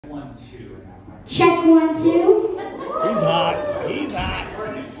1, 2. Check 1, 2. He's hot. He's hot.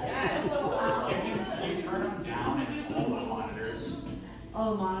 If you turn them down and all the monitors.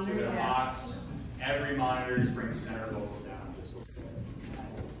 All the monitors, to the yeah. box, every monitor just brings center vocal down. Just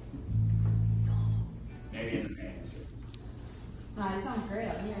maybe in the main too. Oh, it sounds great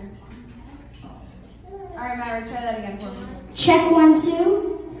up here. Alright, Maverick, try that again for me. Check 1, 2.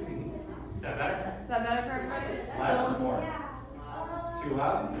 Is that better? Is that better for everybody? Less or more? Too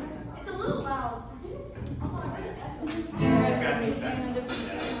loud? It's a little loud. It's got some effects.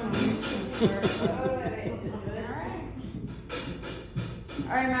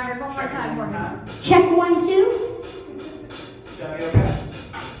 Alright, Maverick, one more time for me. Check 1, 2. Is that be okay?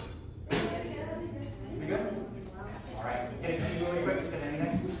 We good? Alright, hit it really quick. Say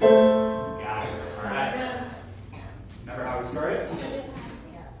anything? Got it. Alright. Remember how we started?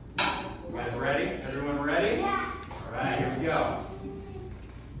 You guys ready? Everyone ready? Yeah. Alright, here we go.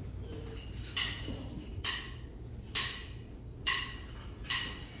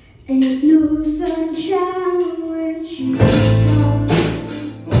 Ain't no sunshine when she